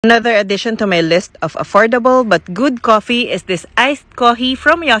Another addition to my list of affordable but good coffee is this iced Kohi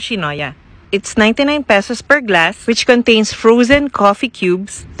from Yoshinoya. It's 99 pesos per glass, which contains frozen coffee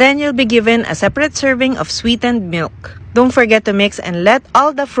cubes. Then you'll be given a separate serving of sweetened milk. Don't forget to mix and let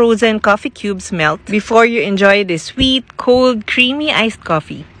all the frozen coffee cubes melt before you enjoy this sweet, cold, creamy iced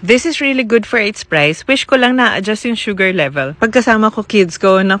coffee. This is really good for its price. Wish ko lang na-adjust yung sugar level. Pagkasama ko kids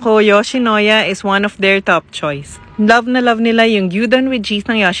ko, nako, Yoshinoya is one of their top choice. Love na love nila yung Gyudon with cheese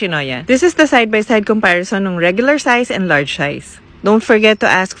ng Yoshinoya. This is the side-by-side comparison ng regular size and large size. Don't forget to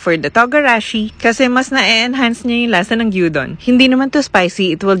ask for the togarashi kasi mas na-enhance niya yung lasa ng Gyudon. Hindi naman too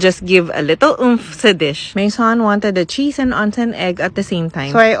spicy, it will just give a little oomph sa dish. My son wanted the cheese and onsen egg at the same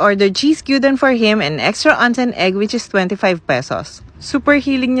time. So I ordered cheese Gyudon for him and extra onsen egg which is 25 pesos. Super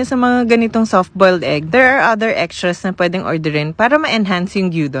healing niya sa mga ganitong soft-boiled egg. There are other extras na pwedeng orderin para ma-enhance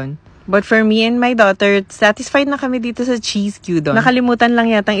yung Gyudon. But for me and my daughter, satisfied na kami dito sa cheese Gyudon. Nakalimutan lang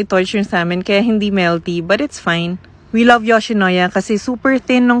yatang i-torch yung sa amin kaya hindi melty, but it's fine. We love Yoshinoya kasi super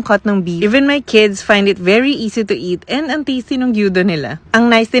thin nung cut ng beef. Even my kids find it very easy to eat and ang tasty ng Gyudon nila.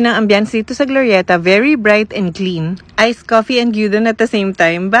 Ang nice din ng ambience dito sa Glorietta, very bright and clean. Iced coffee and Gyudon at the same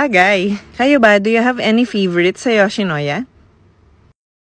time, bagay. Kayo ba, do you have any favorites sa Yoshinoya?